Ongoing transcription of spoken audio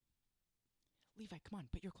Levi, come on,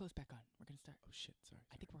 put your clothes back on. We're gonna start. Oh shit! Sorry.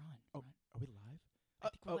 I think we're on. Oh, We're on. are we live? I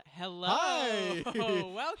think we're Hello. Hi.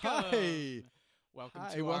 Welcome. Hi. Welcome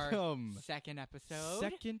Hi, to welcome. our second episode.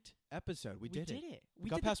 Second episode. We did it. We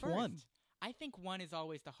got did past the first. one. I think one is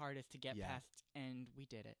always the hardest to get Yeah. past, and we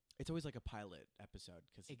did it. It's always like a pilot episode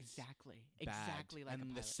because Exactly. bad. Exactly like and a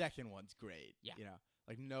pilot. the second one's great. Yeah. You know,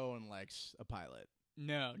 like no one likes a pilot.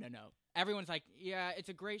 No. Everyone's like, yeah, it's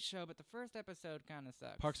a great show, but the first episode kind of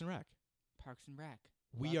sucks. Parks and Rec. Parks and Rec.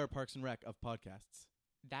 We Love are it. Parks and Rec of podcasts.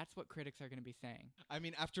 That's what critics are going to be saying. I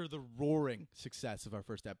mean, after the roaring success of our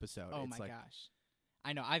first episode, Oh it's my like, gosh.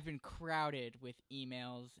 I know. I've been crowded with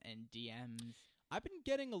emails and DMs. I've been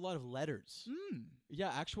getting a lot of letters. Yeah,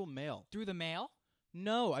 actual mail. Through the mail?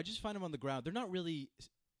 No, I just find them on the ground. They're not really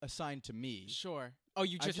assigned to me. Sure. Oh,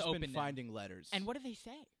 you I've just just opened been them. finding letters. And what do they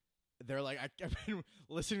say? They're like, I've been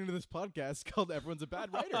listening to this podcast called Everyone's a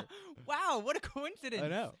Bad Writer. Wow, what a coincidence. I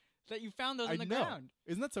know. That you found those I on the know. ground.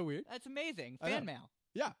 Isn't that so weird? That's amazing. I Fan know. mail.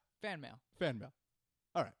 Yeah. Fan mail. Fan mail.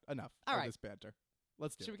 All right, enough All of right. this banter.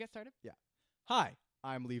 Let's do Should it. we get started? Hi,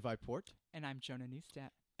 I'm Levi Port, And I'm Jonah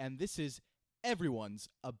Neustadt. and this is Everyone's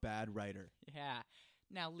a Bad Writer. Yeah.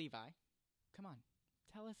 Now, Levi, come on.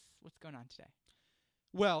 Tell us what's going on today.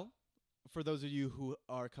 Well, for those of you who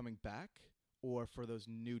are coming back, or for those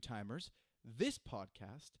new timers, this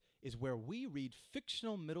podcast is where we read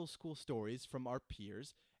fictional middle school stories from our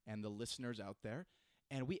peers and the listeners out there,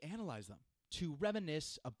 and we analyze them to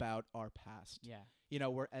reminisce about our past. Yeah. You know,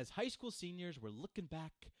 we're as high school seniors, we're looking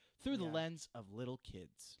back through the Yeah. lens of little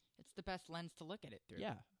kids. It's the best lens to look at it through.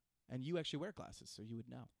 Yeah. And you actually wear glasses, so you would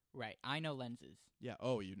know. Right. I know lenses. Yeah.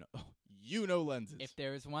 Oh, you know. You know lenses. If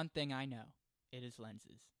there is one thing I know, it is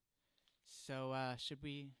lenses. So, should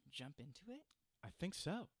we jump into it? I think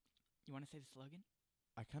so. You want to say the slogan?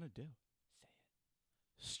 I kind of do. Say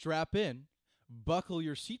it. Strap in, buckle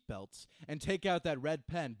your seatbelts, and take out that red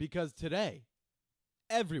pen because today,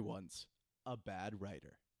 everyone's a bad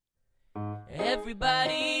writer.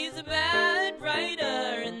 Everybody's a bad writer,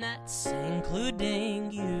 and that's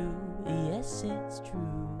including you. Yes, it's true.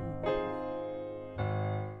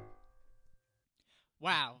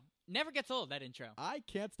 Wow. Never gets old, that intro. I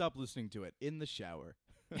can't stop listening to it in the shower.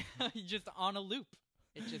 Just on a loop.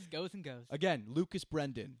 It just goes and goes. Again, Lucas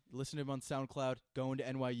Brendan. Listen to him on SoundCloud. Going to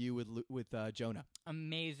NYU with Jonah.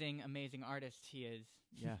 Amazing artist he is.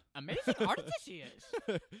 Yeah. Amazing artist he is.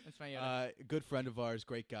 That's my Good friend of ours,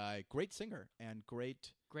 great guy, great singer, and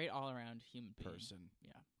great great all-around human being. person.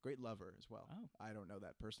 Yeah. Great lover as well. Oh. I don't know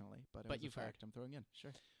that personally, but But it was you've a heard. fact I'm throwing in.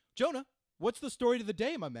 Sure. Jonah, what's the story of the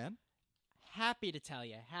day, my man? Happy to tell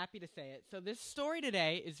you. Happy to say it. So this story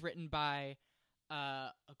today is written by a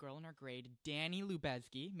girl in our grade, Dani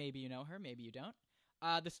Lubezki. Maybe you know her, maybe you don't.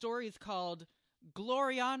 The story is called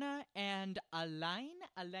Gloriana and Alayn.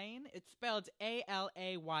 Alayn. It's spelled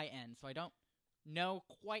Alayn, so I don't know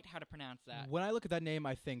quite how to pronounce that. When I look at that name,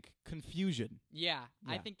 I think confusion. Yeah,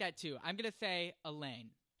 I Yeah. think that too. I'm going to say Alayn,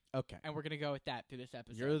 Okay. and we're going to go with that through this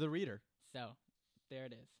episode. You're the reader. So, there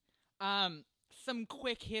it is. Some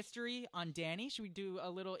quick history on Dani. Should we do a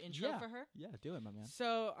little intro Yeah. for her? Yeah, do it, my man.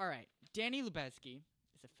 So, all right. Dani Lubezki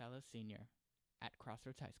is a fellow senior at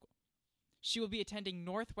Crossroads High School. She will be attending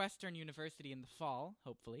Northwestern University in the fall,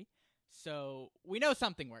 hopefully. So, we know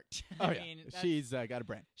something worked. Oh, I yeah. mean, that's- She's got a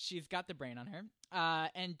brain. she's got the brain on her.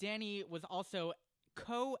 And Dani was also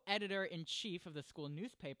co-editor-in-chief of the school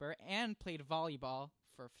newspaper and played volleyball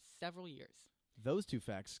for several years. Those two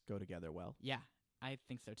facts go together well. Yeah, I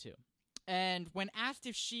think so too. And when asked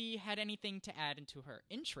if she had anything to add into her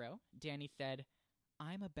intro, Dani said,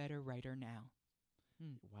 "I'm a better writer now."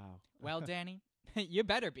 Wow. Well, Dani, you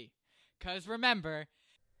better be. 'Cause remember,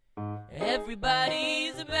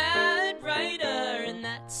 Everybody's a bad writer, and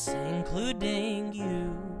that's including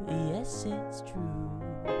you. Yes, it's true.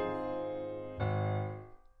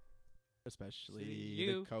 Especially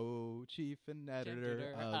You. the co-chief and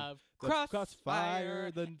editor of the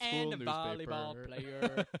Crossfire the and a school volleyball newspaper.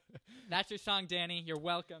 player. That's your song, Dani. You're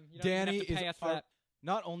welcome. You don't even Dani have to pay is us for our, that.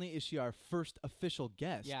 not only is she our first official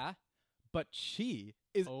guest, Yeah. but she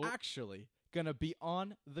is Oh. actually going to be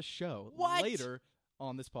on the show What? later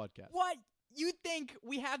on this podcast. What? You think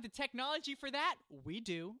we have the technology for that? We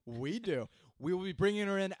do. We do. We will be bringing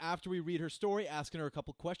her in after we read her story, asking her a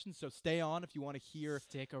couple questions, so stay on if you want to hear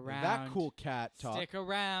Stick around. that cool cat talk. Stick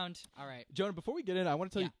around. All right. Jonah, before we get in, I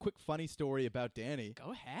want to tell Yeah. you a quick funny story about Dani.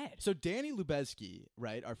 Go ahead. So Dani Lubezki,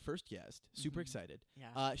 right, our first guest, super excited.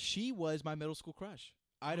 Yeah. She was my middle school crush.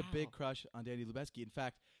 I had a big Wow. crush on Dani Lubezki. In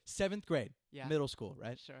fact, 7th grade, Yeah. middle school,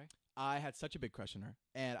 right? Sure. I had such a big crush on her,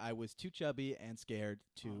 and I was too chubby and scared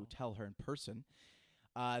to Oh. tell her in person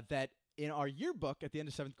that in our yearbook at the end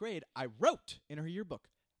of 7th grade, I wrote in her yearbook,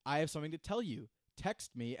 I have something to tell you.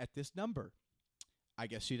 Text me at this number. I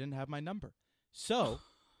guess she didn't have my number. So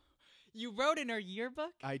You wrote in her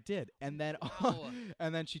yearbook? I did. And then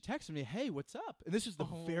and then she texted me, hey, what's up? And this was the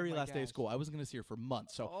very last day of school. I wasn't going to see her for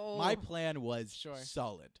months. So my plan was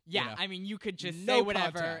solid. Yeah, you know? I mean, you could just No say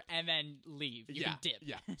whatever contact. and then leave. You can dip.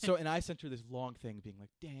 Yeah. So, and I sent her this long thing being like,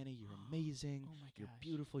 Dani, you're amazing. Oh my You're gosh.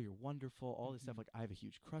 beautiful. You're wonderful. All this stuff. Like, I have a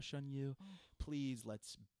huge crush on you. Please,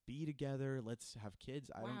 let's be together. Let's have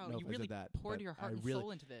kids. I don't know if you I really said that. poured but your heart I and really,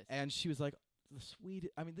 soul into this. And she was like,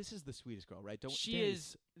 this is the sweetest girl, right? She Dani's-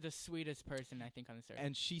 is the sweetest person, I think, on this earth.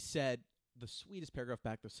 And she said the sweetest paragraph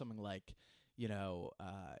back was something like,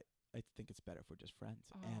 I think it's better if we're just friends.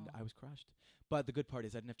 And I was crushed. But the good part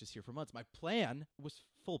is I didn't have to see her for months. My plan was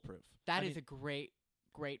foolproof. That is a great,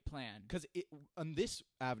 great plan. Because on this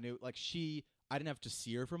avenue, like I didn't have to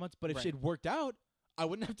see her for months. But if Right. she had worked out, I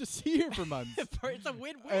wouldn't have to see her for months. It's a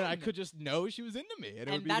win-win. And I could just know she was into me. And,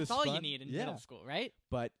 it would be that's this all you fun- need in yeah. middle school, right?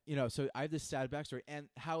 But, so I have this sad backstory. And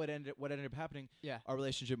what ended up happening, Yeah. our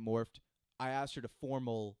relationship morphed. I asked her to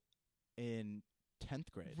formal in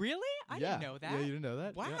 10th grade. Really? I Yeah. didn't know that. Yeah, you didn't know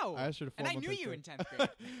that? Yeah. Wow. I asked her to And formal I knew 10th you grade. in 10th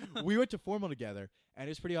grade. We went to formal together, and it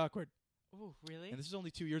was pretty awkward. Oh, really? And this is only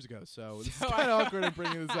 2 years ago, so this So is kind of awkward I'm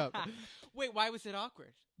bringing this up. Wait, why was it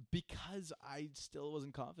awkward? Because I still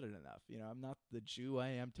wasn't confident enough. I'm not the Jew I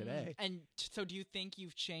am today. And so do you think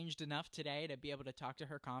you've changed enough today to be able to talk to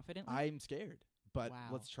her confidently? I'm scared, but Wow.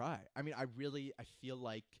 let's try. I mean, I feel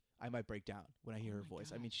like I might break down when I hear her my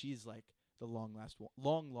voice. I God. mean, she's like the long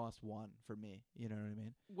lost one for me. You know what I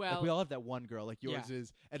mean? Well, Like we all have that one girl, like yours yeah.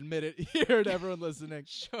 is. Admit it here to everyone listening.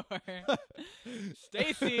 sure.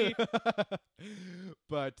 Stacy.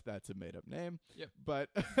 But that's a made up name. Yep. But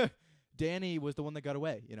Dani was the one that got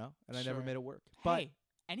away, and I never Sure. made it work. But Hey,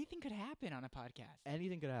 anything could happen on a podcast.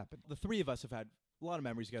 anything could happen. The three of us have had a lot of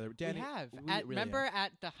memories together. Dani, we have. we really Remember have.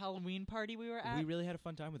 at the Halloween party we were at? We really had a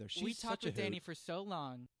fun time with her. She's we talked such with a hoot. Dani for so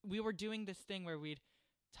long. We were doing this thing where we'd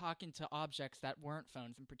talk into objects that weren't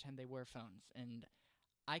phones and pretend they were phones. And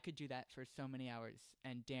I could do that for so many hours,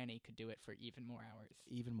 and Dani could do it for even more hours.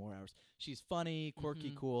 Even more hours. She's funny,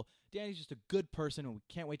 quirky, Mhm. cool. Dani's just a good person, and we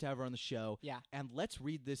can't wait to have her on the show. Yeah. And let's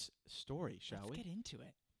read this story, shall Let's we? get into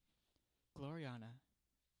it. Gloriana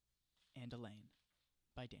and Alayn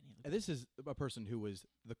by Dani Lubezki. And this is a person who was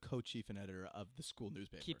the co-chief and editor of the school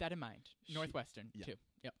newspaper. Keep that in mind. She- Northwestern, yeah. too.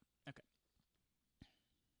 Yep. Okay.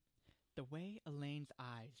 The way Alayn's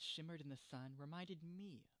eyes shimmered in the sun reminded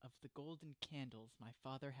me of the golden candles my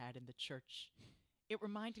father had in the church. It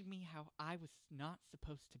reminded me how I was not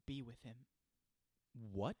supposed to be with him.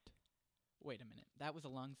 What? Wait a minute. That was a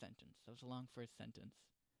long sentence. That was a long first sentence.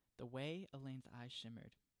 The way Alayn's eyes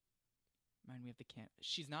shimmered remind me of the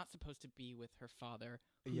she's not supposed to be with her father,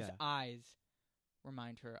 whose Yeah. eyes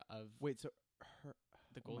remind her of Wait, so her...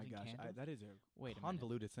 the Oh my golden gosh, candles. that is a Wait a minute.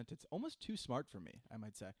 convoluted sentence. Almost too smart for me, I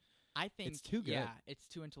might say. I think It's too good. Yeah, it's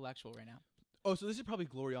too intellectual right now. Oh, so this is probably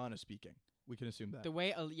Gloriana speaking. We can assume that. The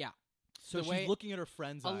way, yeah. So the she's way looking at her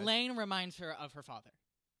friend's eyes. Alayn reminds her of her father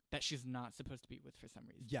that she's not supposed to be with for some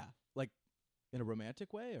reason. Yeah, like in a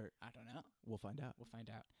romantic way, or I don't know. we'll find out. We'll find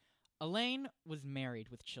out. Alayn was married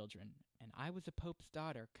with children, and I was a pope's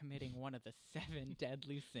daughter committing one of the 7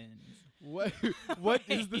 deadly sins. What? What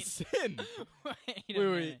is the Wait. sin? Wait a Wait,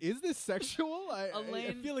 minute. is this sexual? I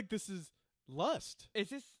Alayn- feel like this is lust. Is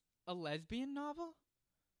this a lesbian novel?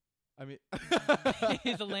 I mean,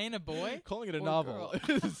 Is Alayn a boy? calling it a or novel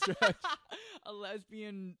girl? is a stretch. A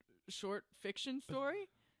lesbian short fiction story?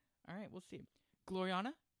 All right, we'll see.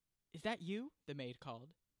 Gloriana, is that you? The maid called.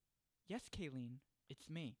 Yes, Kayleen, it's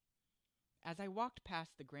me. As I walked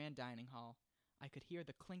past the grand dining hall, I could hear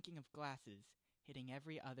the clinking of glasses hitting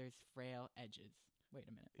every other's frail edges. Wait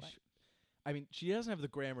a minute. What? I mean, she doesn't have the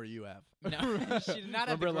grammar you have. No, she did not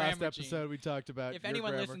have the Remember last grammar gene. episode we talked about If your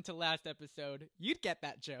anyone grammar? listened to last episode, you'd get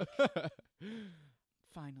that joke.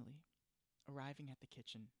 Finally, arriving at the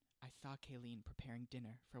kitchen, I saw Kayleen preparing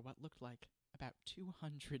dinner for what looked like about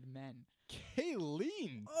 200 men.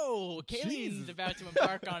 Kayleen. Oh, Kayleen's Jesus. about to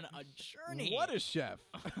embark on a journey. What a chef.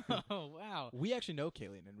 Oh, wow. We actually know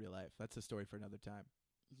Kayleen in real life. That's a story for another time.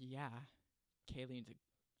 Yeah. Kayleen's a...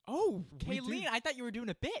 Oh, We do- Kayleen. I thought you were doing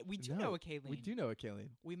a bit. We do No, know a Kayleen. We do know a Kayleen.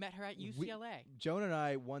 We met her at UCLA. Jonah and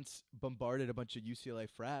I once bombarded a bunch of UCLA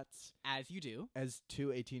frats, As you do. as two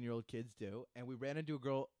 18-year-old kids do, and we ran into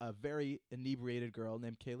a very inebriated girl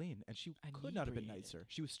named Kayleen, and she could not have been Inebriated. nicer.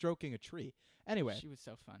 She was stroking a tree. Anyway, She was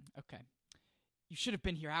so fun. Okay. You should have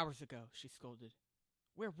been here hours ago, she scolded.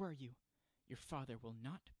 Where were you? Your father will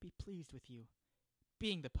not be pleased with you.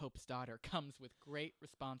 being the Pope's daughter comes with great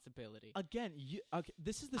responsibility. Again,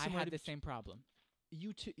 this is the I similarity had the same problem.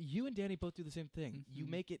 You and Danny both do the same thing. You Mhm.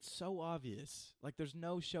 make it so obvious. Like there's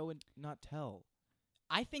no show and not tell.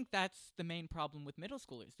 I think that's the main problem with middle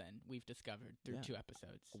schoolers then, we've discovered through Yeah. 2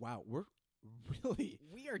 episodes. Wow, we're really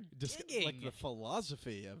We are digging like the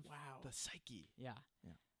philosophy of Wow. the psyche. Yeah.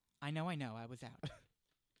 Yeah. I know, I was out.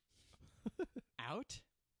 Out?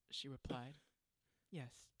 She replied.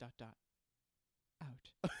 Yes, ...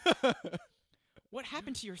 Out. What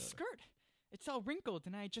happened to your skirt? It's all wrinkled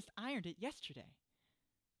and I just ironed it yesterday.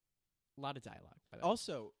 A lot of dialogue. By the way.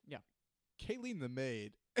 Also, Yeah. Kayleen the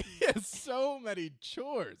maid has so many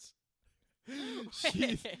chores.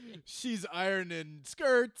 She's ironing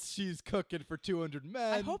skirts. She's cooking for 200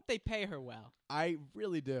 men. I hope they pay her well. I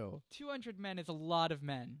really do. 200 men is a lot of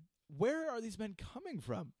men. Where are these men coming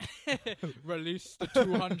from? Release the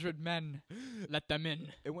 200 men. Let them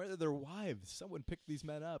in. And where are their wives? Someone picked these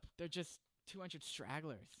men up. They're just 200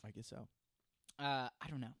 stragglers. I guess so. I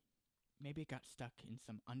don't know. Maybe it got stuck in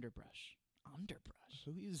some underbrush. Underbrush?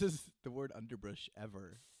 Who uses the word underbrush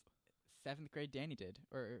ever? 7th grade Danny did.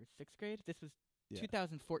 Or 6th grade? This was Yeah.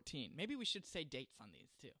 2014. Maybe we should say dates on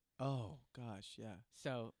these, too. Oh, gosh, yeah.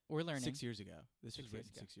 So, we're learning. 6 years ago. This 6 was years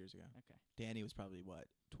written ago. 6 years ago. Okay. Danny was probably, what,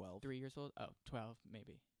 12? 3 years old? Oh, 12,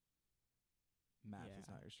 maybe. Math Yeah, is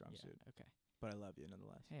not your strong Yeah, suit. okay. But I love you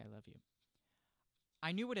nonetheless. Hey, I love you.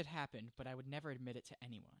 I knew what had happened, but I would never admit it to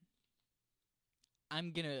anyone.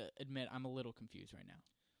 I'm gonna admit I'm a little confused right now.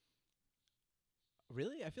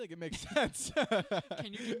 Really? I feel like it makes sense.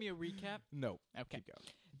 Can you give me a recap? No. Okay. Keep going.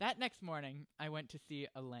 That next morning, I went to see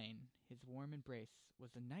Alayn. His warm embrace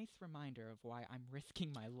was a nice reminder of why I'm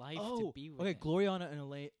risking my life to be with okay. him. Gloriana and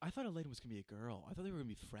Alayn. I thought Alayn was going to be a girl. I thought they were going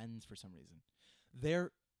to be friends for some reason.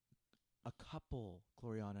 They're a couple,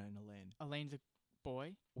 Gloriana and Alayn. Alayn's a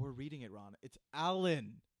boy? We're reading it wrong. It's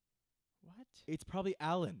Alan. What? It's probably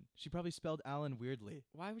Alan. She probably spelled Alan weirdly.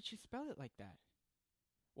 Why would she spell it like that?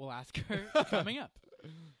 We'll ask her coming up.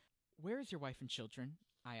 Where is your wife and children?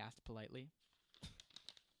 I asked politely.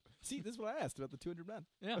 See, this is what I asked about the 200 men.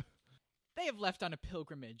 Yeah. They have left on a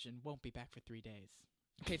pilgrimage and won't be back for 3 days.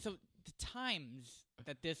 Okay, so the times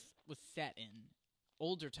that this was set in,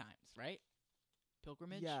 older times, right?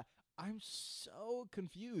 Pilgrimage? Yeah, I'm so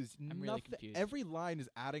confused. I'm really confused. Every line is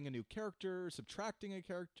adding a new character, subtracting a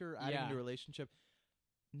character, adding Yeah. a new relationship.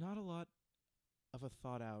 Not a lot of a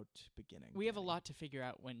thought-out beginning. We have a lot to figure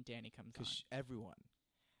out when Danny comes on. Because everyone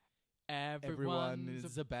Everyone's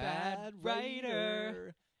is a bad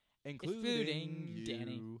writer, including you,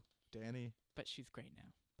 Danny. Danny. But she's great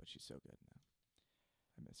now. But she's so good now.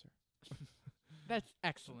 I miss her. That's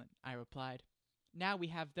excellent, I replied. Now we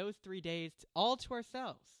have those 3 days all to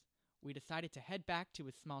ourselves. We decided to head back to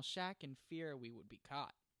his small shack in fear we would be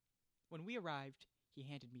caught. When we arrived, he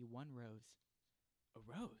handed me one rose. A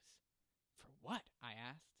rose? For what? I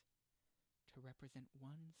asked. To represent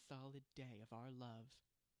one solid day of our love.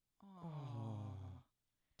 Aww.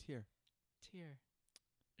 Tear. Tear.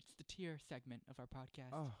 It's the tear segment of our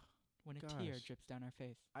podcast. Oh, when a tear gosh. drips down our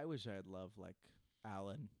face. I wish I had love like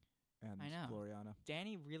Alan and I know. Gloriana.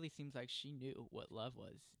 Danny really seems like she knew what love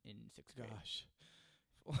was in 6th grade. Gosh.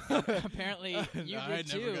 Apparently, you I did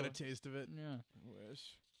too. never got a taste of it. Yeah. I wish.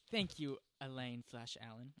 Thank you,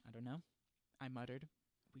 Alayn/Alan. I don't know. I muttered.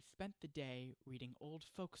 We spent the day reading old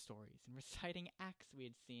folk stories and reciting acts we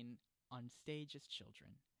had seen on stage as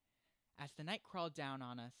children. As the night crawled down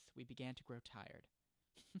on us, we began to grow tired.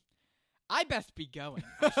 I best be going.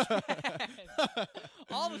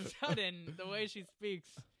 All of a sudden, the way she speaks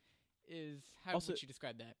is... How Also- would you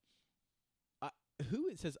describe that? Who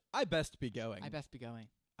it says, I best be going? I best be going.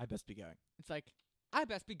 I best be going. It's like, I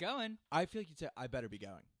best be going. I feel like you'd say, I better be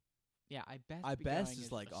going. Yeah, I best I be best going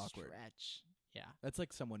is, like, a awkward. Stretch. Yeah. That's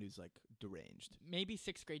like someone who's like deranged. Maybe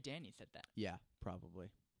 6th grade Danny said that. Yeah,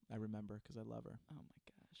 probably. I remember because I love her. Oh my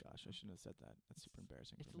gosh. Gosh, I shouldn't have said that. That's super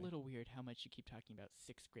embarrassing. It's for a me. little weird how much you keep talking about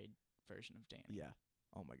 6th grade version of Danny. Yeah.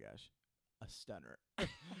 Oh my gosh. A stunner.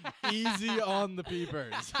 Easy on the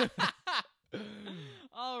peepers.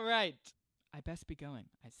 All right. I best be going,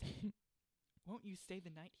 I said. Won't you stay the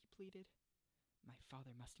night, he pleaded. My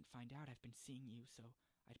father mustn't find out I've been seeing you, so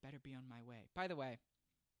I'd better be on my way. By the way,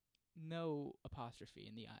 no apostrophe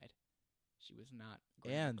in the "I'd." She was not.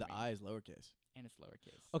 And the queen. I is lowercase. And it's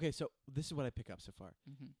lowercase. Okay, so this is what I pick up so far.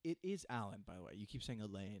 Mm-hmm. It is Alan, by the way. You keep saying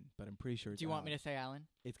Alayn, but I'm pretty sure it's Do you want Alan. me to say Alan?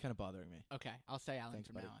 It's kind of bothering me. Okay, I'll say Alan Thanks,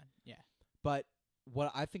 from buddy. now on. Yeah. But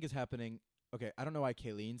what I think is happening, okay, I don't know why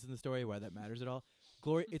Kayleen's in the story, why that matters at all.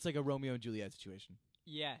 Gloria, it's like a Romeo and Juliet situation.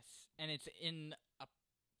 Yes, and it's in a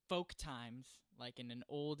folk times, like in an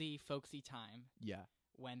oldie, folksy time, Yeah.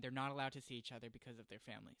 when they're not allowed to see each other because of their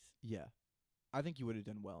families. Yeah. I think you would have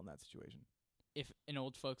done well in that situation. If an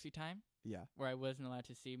old folksy time Yeah. where I wasn't allowed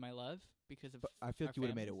to see my love because of But I feel like you would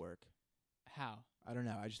have made it work. How? I don't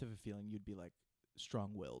know. I just have a feeling you'd be like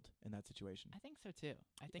strong-willed in that situation. I think so too.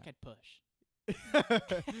 I think Yeah. I'd push.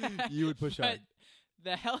 You would push But hard.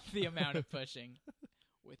 the healthy amount of pushing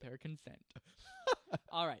with her consent.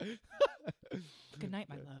 All right. Good night,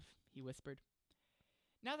 my love, he whispered.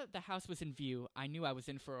 Now that the house was in view, I knew I was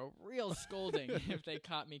in for a real scolding if they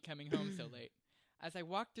caught me coming home so late. As I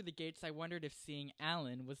walked through the gates, I wondered if seeing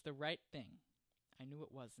Alayn was the right thing. I knew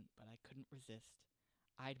it wasn't, but I couldn't resist.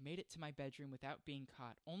 I'd made it to my bedroom without being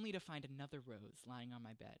caught, only to find another rose lying on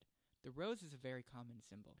my bed. The rose is a very common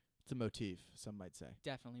symbol. It's a motif, some might say.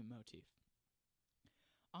 Definitely a motif.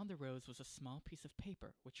 On the rose was a small piece of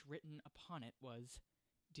paper, which written upon it was,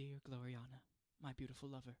 Dear Gloriana, my beautiful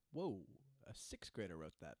lover. Whoa, a 6th grader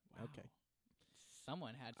wrote that. Wow. Okay.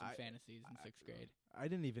 Someone had some I- fantasies in 6th grade. I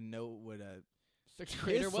didn't even know what a 6th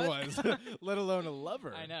grader kiss was, let alone a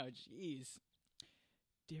lover. I know, jeez.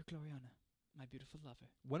 Dear Gloriana, my beautiful lover.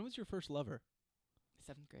 When was your first lover?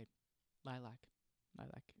 7th grade. Lilac.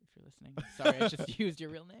 Lilac, if you're listening. Sorry, I just used your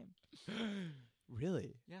real name.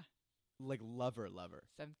 Really? Yeah. Like lover.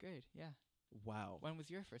 7th grade, yeah. Wow. When was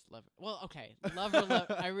your first lover? Well, okay. Lover.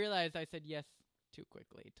 I realized I said yes too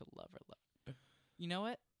quickly to lover. You know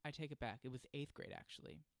what? I take it back. It was 8th grade,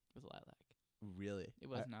 actually, with Lilac. Really? It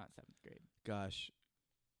was not 7th grade. Gosh.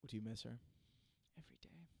 Do you miss her? Every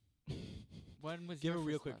day. When was Give your a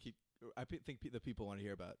real first quick. love? I think the people want to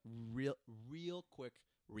hear about real quick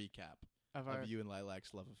recap of our of you and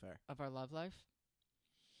Lilac's love affair. of our love life?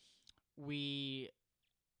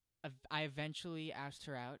 I eventually asked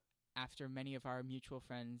her out after many of our mutual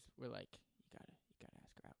friends were like, you gotta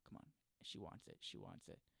ask her out. Come on. She wants it. I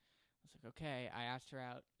was like, okay. I asked her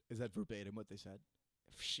out. Is that verbatim what they said?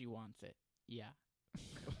 She wants it. Yeah.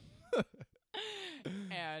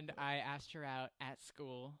 And I asked her out at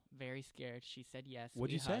school, very scared. She said yes.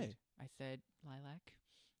 What'd We you say? hugged. I said, Lilac,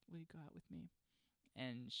 will you go out with me?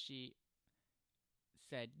 And she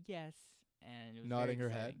said yes. And it was Nodding very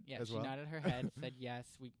her head exciting. Yeah, as she well? nodded her head, said yes.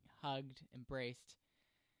 We hugged, embraced,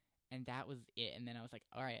 and that was it. And then I was like,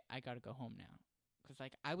 all right, I got to go home now. Because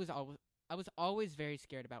like, I was always very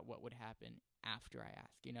scared about what would happen after I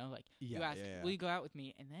asked, you know? Like, you Yeah, ask, yeah. will you go out with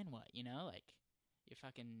me? And then what, you know? Like, you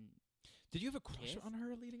fucking... Did you have a crush Kiss? on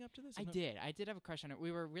her leading up to this? I did have a crush on her.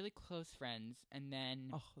 We were really close friends, and then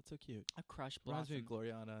Oh, that's so cute. a crush Reminds me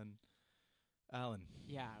blossomed. of Gloriana and Alayn.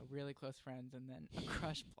 Yeah, really close friends, and then a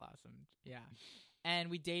crush blossomed. Yeah. And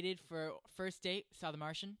we dated for first date, saw The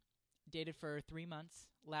Martian. Dated for 3 months.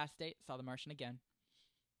 Last date, saw The Martian again.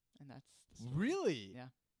 And that's the story. Really? Yeah.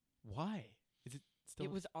 Why? Is it still?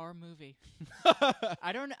 It was our movie.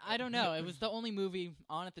 I don't know. It was the only movie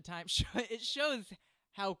on at the time. It shows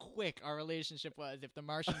how quick our relationship was. If The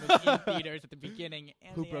Martian was in theaters at the beginning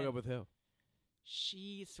and Who the broke end. up with who?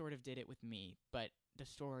 She sort of did it with me, but the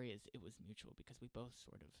story is it was mutual because we both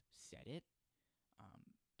sort of said it.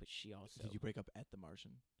 But she also Did you break up at The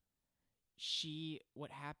Martian?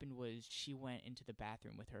 what happened was she went into the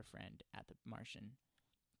bathroom with her friend at the Martian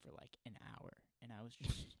for like an hour, and I was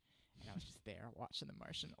just there watching the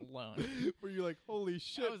Martian alone. Were you like, holy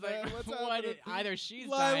shit, I was like, man, what's what? happening? Either she's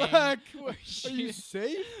Lilac, dying, or are you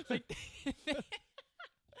safe? like,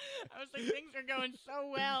 I was like, things are going so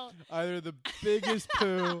well. Either the biggest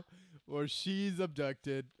poo or she's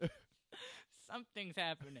abducted. Something's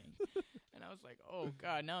happening. And I was like, oh,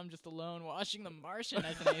 God, now I'm just alone watching The Martian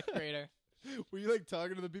as an 8th grader. Were you like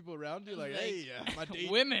talking to the people around you like, hey, my date?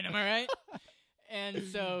 Women, am I right? And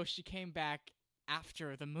so she came back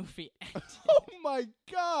after the movie ended. Oh my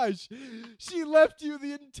gosh. She left you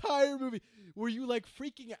the entire movie. Were you like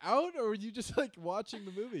freaking out or were you just like watching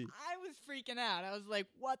the movie? I was freaking out. I was like,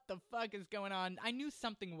 what the fuck is going on? I knew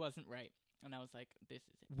something wasn't right. And I was like, this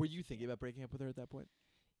is it. Were you thinking about breaking up with her at that point?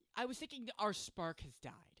 I was thinking our spark has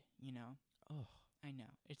died, you know? Oh. I know.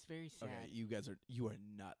 It's very sad. Okay, you are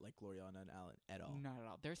not like Gloriana and Alayn at all. Not at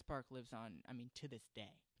all. Their spark lives on, to this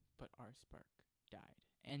day. But our spark died.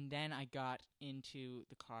 And then I got into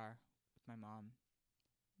the car with my mom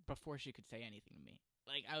before she could say anything to me.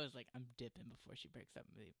 Like, I was like, I'm dipping before she breaks up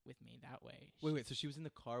with me that way. Wait, so she was in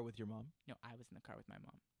the car with your mom? No, I was in the car with my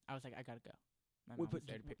mom. I was like, I gotta go. My Wait, mom but was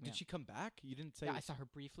there to pick me did up. she come back? You didn't say. Yeah, I saw her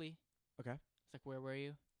briefly. Okay. It's like, where were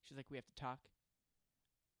you? She's like, we have to talk.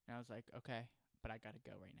 And I was like, okay, but I gotta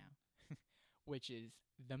go right now. Which is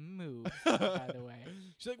the move, by the way.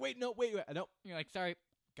 She's like, wait, no. You're like, sorry,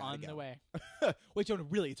 Gotta on go. the way. Wait, Jonah,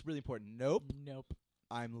 really? It's really important. Nope. Nope.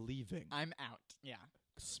 I'm leaving. I'm out. Yeah.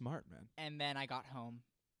 Smart, man. And then I got home.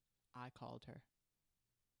 I called her.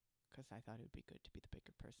 because I thought it would be good to be the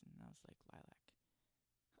bigger person. And I was like, Lilac.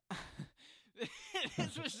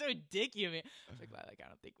 This was so dicky of me. I was like, Lilac, I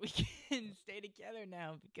don't think we can stay together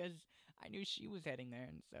now because I knew she was heading there,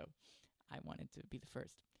 and so I wanted to be the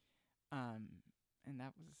first. And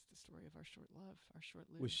that was the story of our short love, our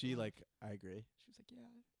short-lived. Was she love. like, I agree? She was like, yeah,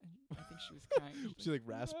 and I think she was kind. Was she like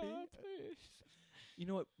raspy? "Ah, please." You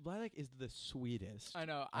know what? Lilac is the sweetest. I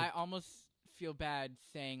know. I almost feel bad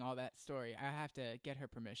saying all that story. I have to get her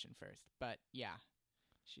permission first. But yeah,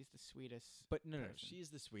 she's the sweetest. But no, person. she is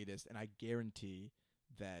the sweetest, and I guarantee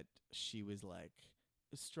that she was like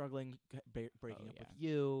struggling breaking up with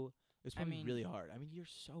you. It's probably really hard. I mean, you're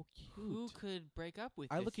so cute. Who could break up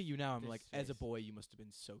with? I look at you now. I'm this like, as a face? boy, you must have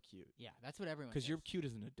been so cute. Yeah, that's what everyone. Because you're says. cute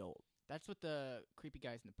as an adult. That's what the creepy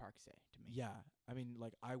guys in the park say to me. Yeah, I mean,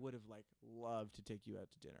 like I would have like loved to take you out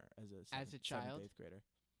to dinner as a child? 7th, 8th grader.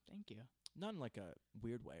 Thank you. Not in like a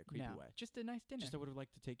weird way, a creepy No, way. just a nice dinner. Just I would have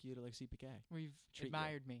liked to take you to like CPK. where you've treat you.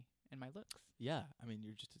 admired me and my looks. Yeah, I mean,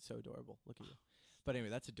 you're just so adorable. Look at you. But anyway,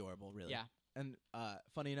 that's adorable, really. Yeah. And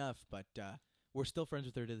funny enough, but we're still friends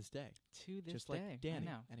with her to this day. To this Just day, like Danny.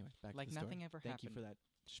 I know. Anyway, back Like to the story. nothing ever Thank you happened. for that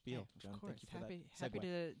spiel, Hey, John. of course. Thank you for happy that segue.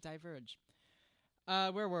 to diverge.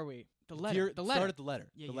 Where were we? The letter. The letter. Start at the letter.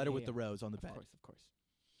 Yeah, the yeah, letter yeah, with yeah. the rose on the Of bed. course, of course.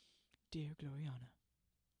 Dear Gloriana,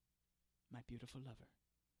 my beautiful lover,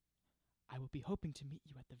 I will be hoping to meet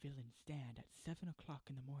you at the villain's stand at 7 o'clock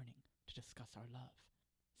in the morning to discuss our love.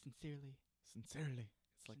 Sincerely, Sincerely.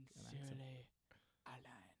 It's like an accent. sincerely,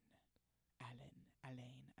 Alayn.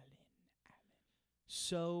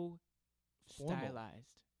 So formal.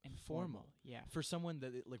 Stylized and Formal. Yeah. For someone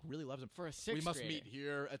that like really loves him. For a sixth We must grader. meet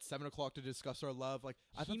here at 7 o'clock to discuss our love. Like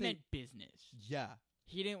I He thought meant business. Yeah.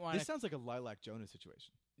 He didn't want This to. sounds like a Lilac Jonah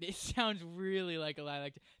situation. This sounds really like a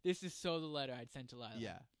Lilac. This is so the letter I'd sent to Lilac.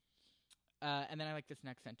 Yeah. And then I like this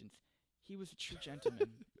next sentence. He was a true gentleman,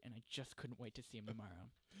 and I just couldn't wait to see him tomorrow.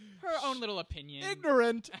 Her own little opinion.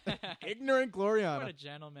 Ignorant. Ignorant Gloriana. What a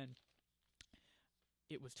gentleman.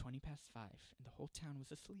 It was 5:20, and the whole town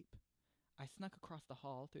was asleep. I snuck across the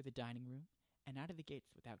hall through the dining room and out of the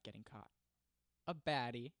gates without getting caught. A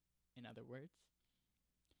baddie, in other words.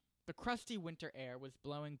 The crusty winter air was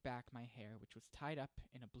blowing back my hair, which was tied up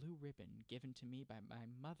in a blue ribbon given to me by my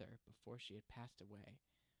mother before she had passed away.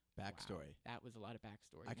 Backstory. Wow, that was a lot of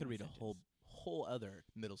backstory. I in could one read sentence. a whole other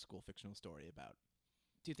middle school fictional story about.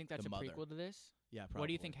 Do you think that's the a mother. prequel to this? Yeah, probably. What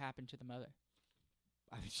do you think happened to the mother?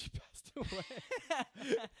 I think she passed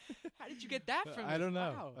away. How did you get that from I this? don't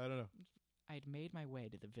know. Wow. I don't know. I'd made my way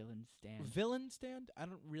to the villain's stand. Villain stand? I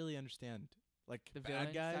don't really understand. Like The bad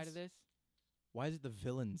villain guys. side of this? Why is it the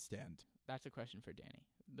villain stand? That's a question for Danny,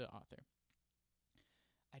 the author.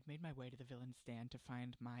 I'd made my way to the villain's stand to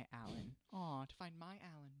find my Alayn. To find my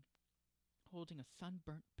Alayn holding a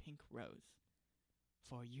sunburnt pink rose.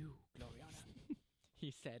 For you, Gloriana,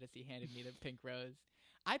 he said as he handed me the pink rose.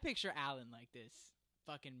 I picture Alayn like this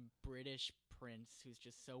fucking British prince who's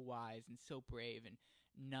just so wise and so brave and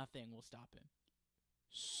nothing will stop him.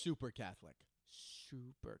 Super Catholic.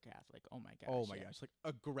 Super Catholic. Oh my gosh. Oh my yeah. gosh. Like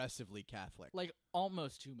aggressively Catholic. Like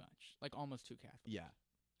almost too much. Like almost too Catholic. Yeah.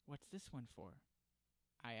 What's this one for?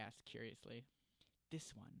 I asked curiously.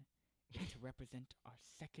 This one is to represent our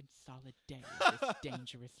second solid day of this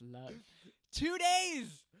dangerous love. 2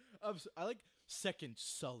 days! I like second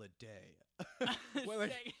solid day.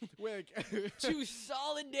 Wait, like 2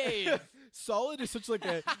 solid days. Solid is such like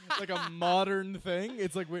a modern thing.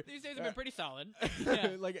 It's like These days have been pretty solid.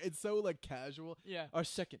 Yeah. like it's so like casual. Yeah. Our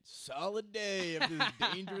second solid day of this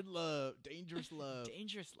dangerous love. Dangerous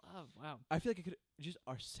love. Wow. I feel like I could just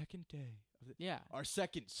our second day. Yeah. Our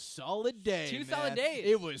second solid day. 2 man. solid days.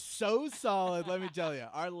 It was so solid. Let me tell you,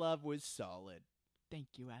 our love was solid. Thank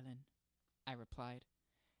you, Alayn, I replied.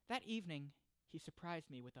 That evening, he surprised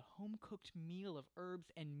me with a home-cooked meal of herbs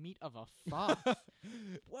and meat of a fox.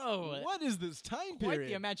 Whoa. What is this time Quite period?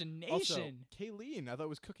 the imagination. Also, Kayleen, I thought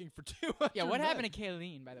was cooking for 200 Yeah, what men. happened to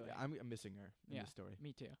Kayleen, by the way? Yeah, I'm missing her in Yeah. this story.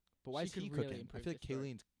 Me too. But why She is he could really cooking? I improve feel like the story.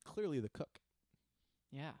 Kayleen's clearly the cook.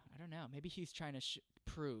 Yeah, I don't know. Maybe he's trying to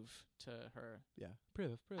prove to her, Yeah.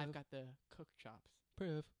 Prove. I've got the cook chops.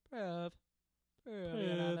 Prove.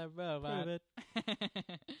 Another robot.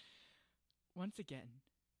 Once again,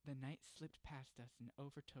 the night slipped past us and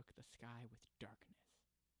overtook the sky with darkness.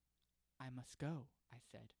 I must go, I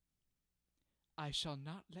said. I shall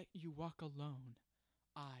not let you walk alone.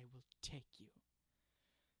 I will take you.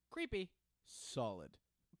 Creepy, Solid.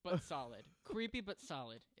 but solid. Creepy, but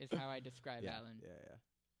solid is how I describe Yeah. Alayn. Yeah.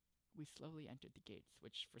 We slowly entered the gates,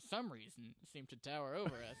 which for some reason seemed to tower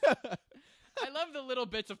over us. I love the little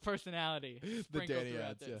bits of personality sprinkled Danny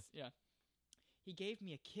throughout adds, this. Yeah. He gave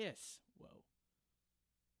me a kiss. Whoa.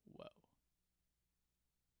 whoa.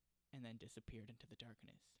 And then disappeared into the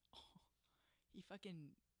darkness. Oh, he fucking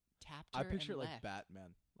tapped her I picture it and like left. Batman,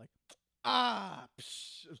 like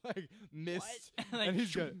psh, like mist, Like, and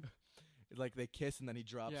he's got like they kiss, and then he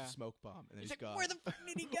drops Yeah. a smoke bomb, and then He's he's like, gone. where the fuck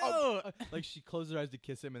did he Oh, go? like she closes her eyes to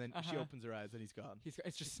kiss him, and then she Uh-huh. opens her eyes, and he's gone.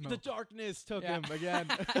 It's just The smoke. darkness took Yeah. him again.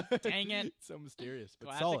 Dang it. So mysterious, but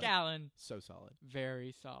Classic solid. Alayn. So solid.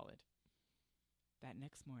 Very solid. That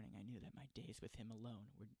next morning, I knew that my days with him alone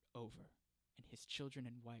were over, and his children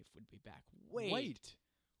and wife would be back. Wait.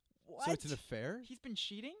 What? So it's an affair? He's been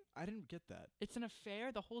cheating? I didn't get that. It's an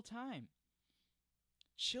affair the whole time.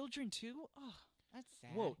 Children, too? Oh, that's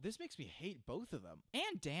sad. Whoa, this makes me hate both of them.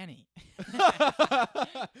 And Dani.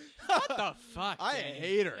 What the fuck, I Dani?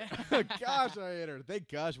 hate her. Gosh, I hate her. Thank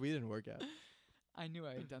gosh we didn't work out. I knew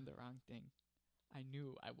I had done the wrong thing. I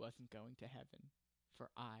knew I wasn't going to heaven, for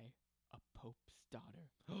I, a pope's daughter.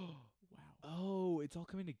 Wow. Oh, it's all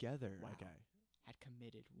coming together. Wow. Okay. Had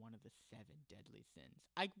committed one of the 7 deadly sins.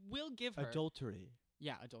 I will give her. Adultery.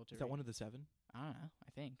 Yeah, adultery. Is that one of the 7? I don't know.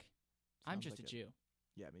 I think. I'm Sounds just like a it. Jew.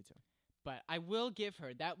 Yeah, me too. But I will give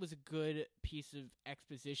her. That was a good piece of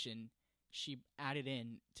exposition she added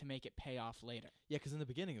in to make it pay off later. Yeah, because in the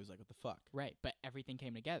beginning it was like, what the fuck? Right. But everything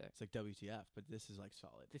came together. It's like WTF, but this is like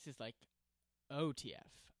solid. This is like OTF.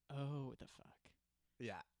 Oh, what the fuck.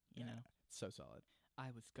 Yeah. You know? So solid. I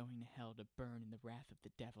was going to hell to burn in the wrath of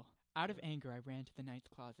the devil. Out of anger, I ran to the knight's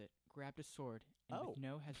closet, grabbed a sword, and Oh. with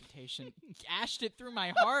no hesitation, gashed it through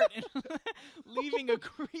my heart, and leaving a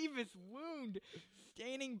grievous wound,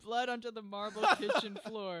 staining blood onto the marble kitchen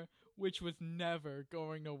floor, which was never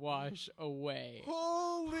going to wash away.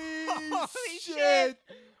 Holy, shit!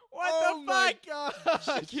 What Oh the my fuck?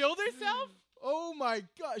 gosh. She killed herself? Oh my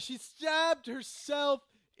god, she stabbed herself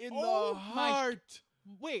in Oh the my- heart.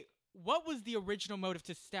 Wait, what was the original motive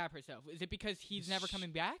to stab herself? Is it because he's never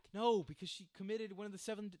coming back? No, because she committed one of the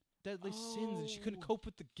 7 deadly sins and she couldn't Oh. cope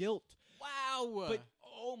with the guilt. Wow! But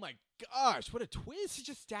oh my gosh, what a twist! she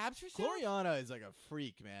just stabs herself? Gloriana is like a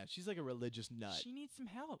freak, man. She's like a religious nut. She needs some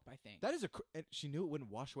help, I think. That is and she knew it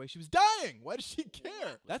wouldn't wash away. She was dying. Why does she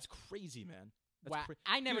care? That's crazy, man. That's Wow,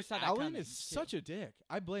 I never Dude, saw that Alayn coming. is such a dick.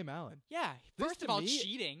 I blame Alayn. Yeah, This first to of all, me-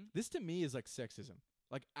 cheating. This to me is like sexism.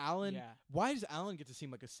 Like Alayn, Yeah. why does Alayn get to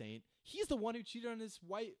seem like a saint? He's the one who cheated on his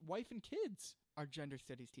wife and kids. Our gender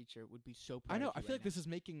studies teacher would be so proud I know. of I you feel right like this is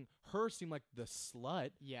making her seem like the slut.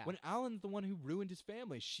 Yeah. When Alan's the one who ruined his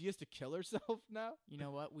family, she has to kill herself now. You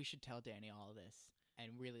know what? We should tell Dani all of this and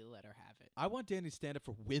really let her have it. I want Dani to stand up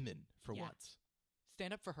for women for Yeah. once.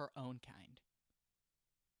 Stand up for her own kind.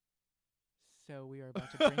 So we are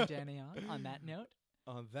about to bring Dani on that note.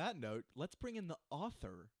 On that note, let's bring in the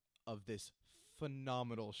author of this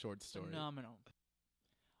phenomenal short story. Phenomenal.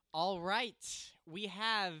 All right. We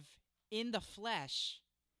have in the flesh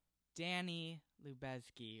Dani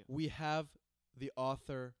Lubezki. We have the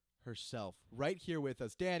author herself right here with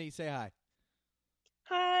us. Dani, say hi.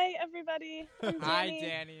 Hi, everybody. I'm Hi, Dani.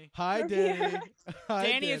 Dani. Hi, We're Dani. here. Hi,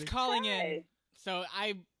 Dani is Dani. calling in. Hi. So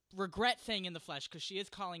I regret saying in the flesh because she is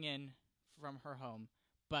calling in from her home.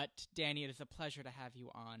 But Dani, it is a pleasure to have you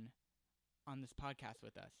on this podcast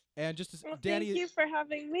with us. And just as Well, thank you for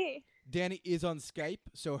having me. Dani is on Skype,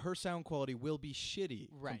 so her sound quality will be shitty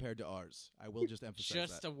Right. compared to ours. I will just emphasize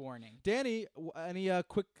Just that. a warning. Dani, any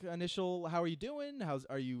quick initial? How are you doing?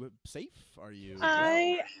 Are you safe? Are you?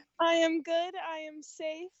 I am good. I am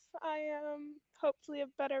safe. I am hopefully a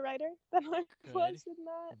better writer than I Good. was in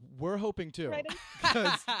that We're hoping to, writing.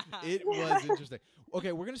 because it was interesting.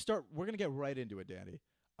 Okay, we're gonna get right into it, Dani.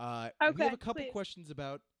 We have Okay, a couple please. questions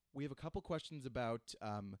about. We have a couple questions about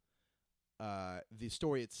the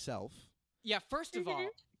story itself. Yeah, first of all, Mhm.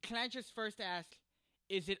 can I just first ask,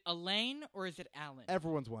 is it Alayn or is it Alayn?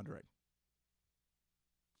 Everyone's wondering.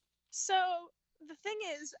 So the thing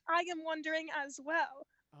is, I am wondering as well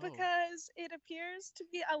Oh. because it appears to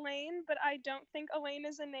be Alayn, but I don't think Alayn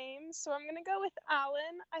is a name. So I'm gonna go with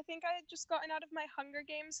Alan. I think I had just gotten out of my Hunger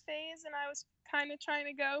Games phase, and I was kind of trying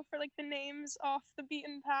to go for like the names off the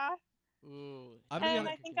beaten path. Ooh. I'm gonna be And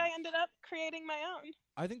I honest- think I ended up creating my own.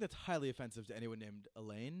 I think that's highly offensive to anyone named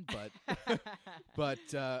Alayn, but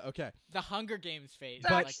okay. The Hunger Games phase.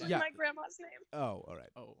 But, I like That's that. yeah. my grandma's name. Oh, all right.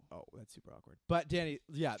 Oh. Oh, that's super awkward. But Dani,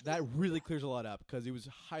 yeah, that really clears a lot up because it was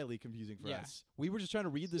highly confusing for Yeah. us. We were just trying to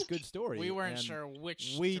read this good story. We weren't and sure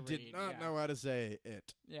which We to did read. not yeah. know how to say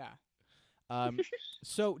it. Yeah.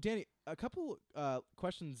 So, Dani, a couple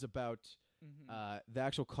questions about Mhm. the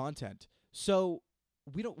actual content. So,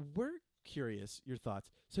 we're curious your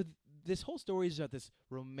thoughts. So, this whole story is about this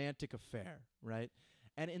romantic affair, right?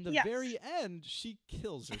 And in the Yes. very end, she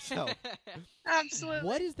kills herself. Absolutely.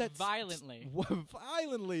 What is that? Violently.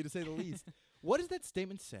 Violently, to say the least. What does that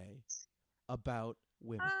statement say about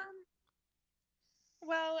women?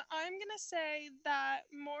 Well, I'm going to say that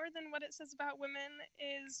more than what it says about women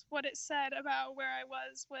is what it said about where I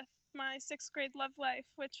was with my 6th grade love life,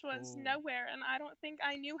 which was Ooh. nowhere. And I don't think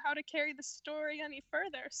I knew how to carry the story any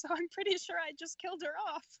further. So I'm pretty sure I just killed her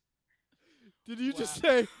off. Did you Wow. just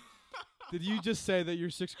say? Did you just say that your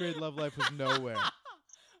 6th grade love life was nowhere?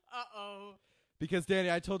 Uh-oh. Because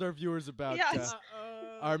Dani, I told our viewers about Yes.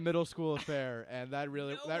 our middle school affair, and that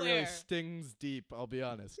really Nowhere. stings deep. I'll be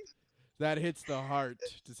honest. That hits the heart,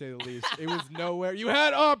 to say the least. It was nowhere. You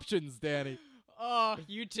had options, Dani. Oh,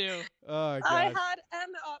 you too. Oh I gosh. had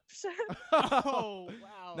an option. Oh,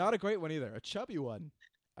 wow. Not a great one either. A chubby one,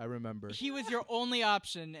 I remember. He was your only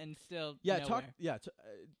option and still Yeah, nowhere.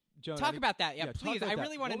 Jonah. Talk about that. Yeah, yeah, talk please. about I that.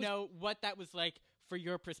 really want to What was- know what that was like for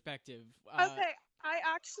your perspective. Okay, I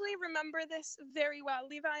actually remember this very well.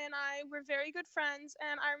 Levi and I were very good friends,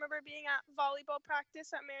 and I remember being at volleyball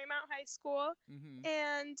practice at Marymount High School, Mhm.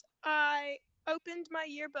 and I opened my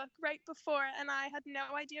yearbook right before, and I had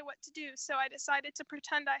no idea what to do, so I decided to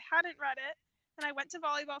pretend I hadn't read it, and I went to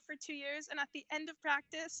volleyball for 2 years, and at the end of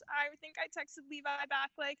practice, I think I texted Levi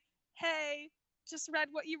back, like, hey, just read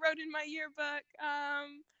what you wrote in my yearbook,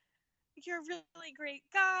 you're a really great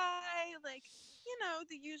guy, like, you know,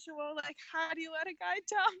 the usual, like, how do you let a guy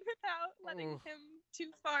down without letting Ooh. him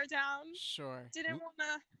too far down? Sure. Didn't want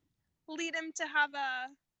to lead him to have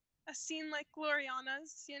a scene like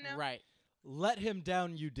Gloriana's, you know? Right. Let him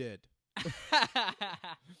down, you did.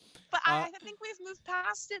 But I think we've moved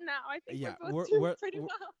past it now. I think yeah, we're both we're- doing we're- pretty we're-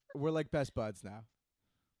 well. We're like best buds now.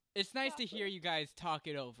 It's nice to hear you guys talk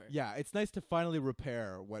it over. Yeah, it's nice to finally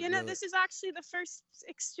repair what You know, really- this is actually the first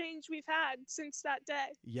exchange we've had since that day.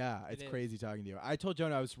 Yeah, it's It is. crazy talking to you. I told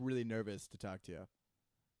Jonah I was really nervous to talk to you.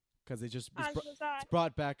 Because it just As was I. it's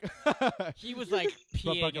brought back He was like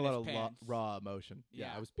brought peeing back a in lot his of pants. raw emotion. Yeah,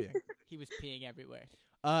 Yeah. I was peeing. He was peeing everywhere.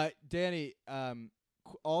 Dani,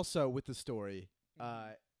 also with the story,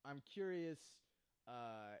 I'm curious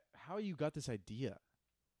how you got this idea.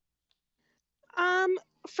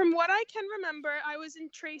 From what I can remember, I was in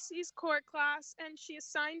Tracy's core class, and she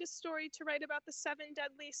assigned a story to write about the 7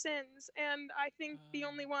 deadly sins, and I think the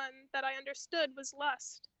only one that I understood was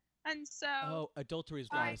lust. And so Oh, adultery is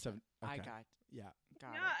one of 7. Okay. I got Yeah. it.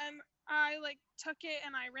 and I like took it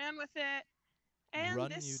and I ran with it. And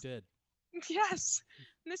Run this, you did. yes,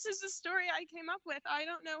 this is the story I came up with. I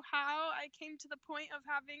don't know how I came to the point of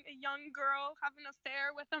having a young girl have an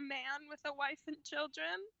affair with a man with a wife and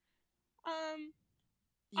children.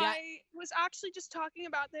 Yeah. I was actually just talking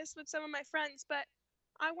about this with some of my friends, but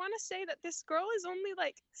I want to say that this girl is only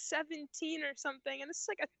like 17 or something, and this is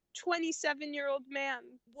like a 27-year-old man.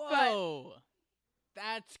 Whoa.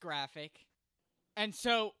 That's graphic. And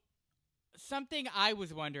so, something I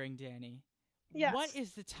was wondering, Dani. Yes. What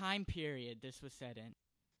is the time period this was set in?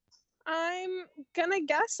 I'm gonna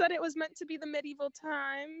guess that it was meant to be the medieval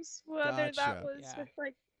times, whether that Gotcha. was Yeah. with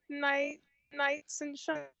like knights in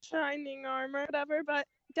shining armor, whatever, but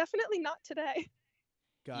definitely not today.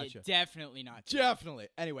 Gotcha. Yeah, definitely not. Definitely.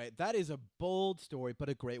 Anyway, that is a bold story, but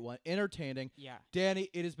a great one. Entertaining. Yeah. Dani,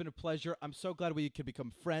 it has been a pleasure. I'm so glad we could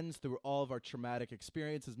become friends through all of our traumatic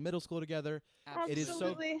experiences, middle school together. It is so-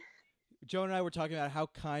 Absolutely. Joan and I were talking about how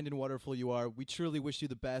kind and wonderful you are. We truly wish you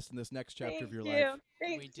the best in this next chapter of your Thank you. life.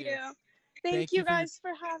 Thank We do. you. Thank Thank you you for your- guys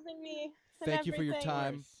for having me. and Thank you for your everything.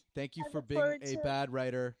 time. Thank you I for look being forward a to- bad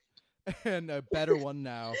writer and a better one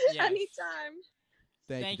now. Yes. Anytime.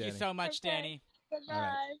 Thank you, you Dani. so much, Okay. Dani.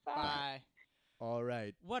 Goodbye. Bye. Bye. All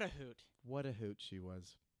right. What a hoot. What a hoot she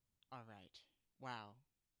was. All right. Wow.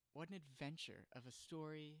 What an adventure of a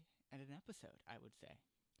story and an episode, I would say.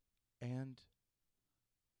 And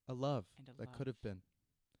a love And a that love. could have been.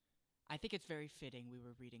 I think it's very fitting we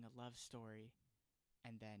were reading a love story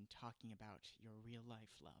and then talking about your real life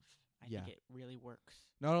love. I Yeah. think it really works.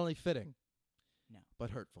 Not only fitting, No. but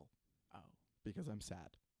hurtful Oh, because I'm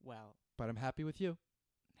sad. well, But I'm happy with you.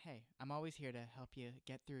 hey, I'm always here to help you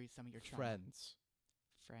get through some of your trauma. Friends.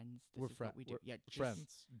 Friends. This We're is friends. what we do. Yeah, just,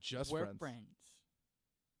 Friends. Just we're friends. friends.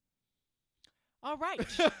 All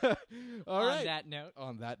right. All On right. that note,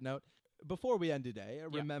 On that note, before we end today,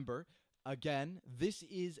 remember, again, this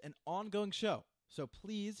is an ongoing show. So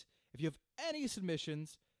please, if you have any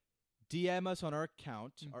submissions, DM us on our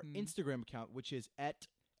account, our Mhm. Instagram account, which is at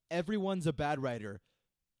Everyone's a Bad Writer.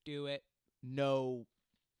 do it. No,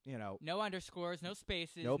 No underscores, no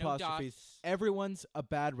spaces, no no apostrophes. dots. Everyone's a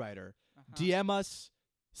Bad Writer. Uh-huh. DM us,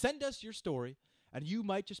 send us your story, and you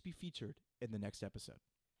might just be featured in the next episode.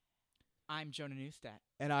 I'm Jonah Newstat,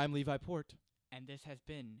 And I'm Levi Port. and this has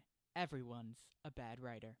been Everyone's a Bad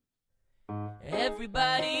Writer.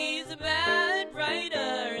 Everybody's a bad writer,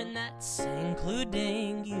 and that's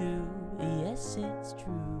including you. Yes, it's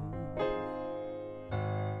true.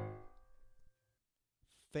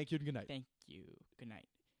 Thank you and good night. Thank you. Good night.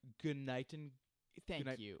 Good night and Thank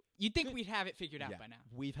night. you. You'd think Good- we'd have it figured out yeah, by now.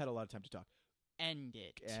 we've had a lot of time to talk. End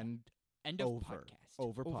it. And End of over. podcast.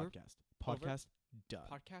 Over podcast. Podcast done.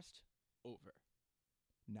 Podcast over.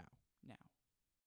 Now. Now.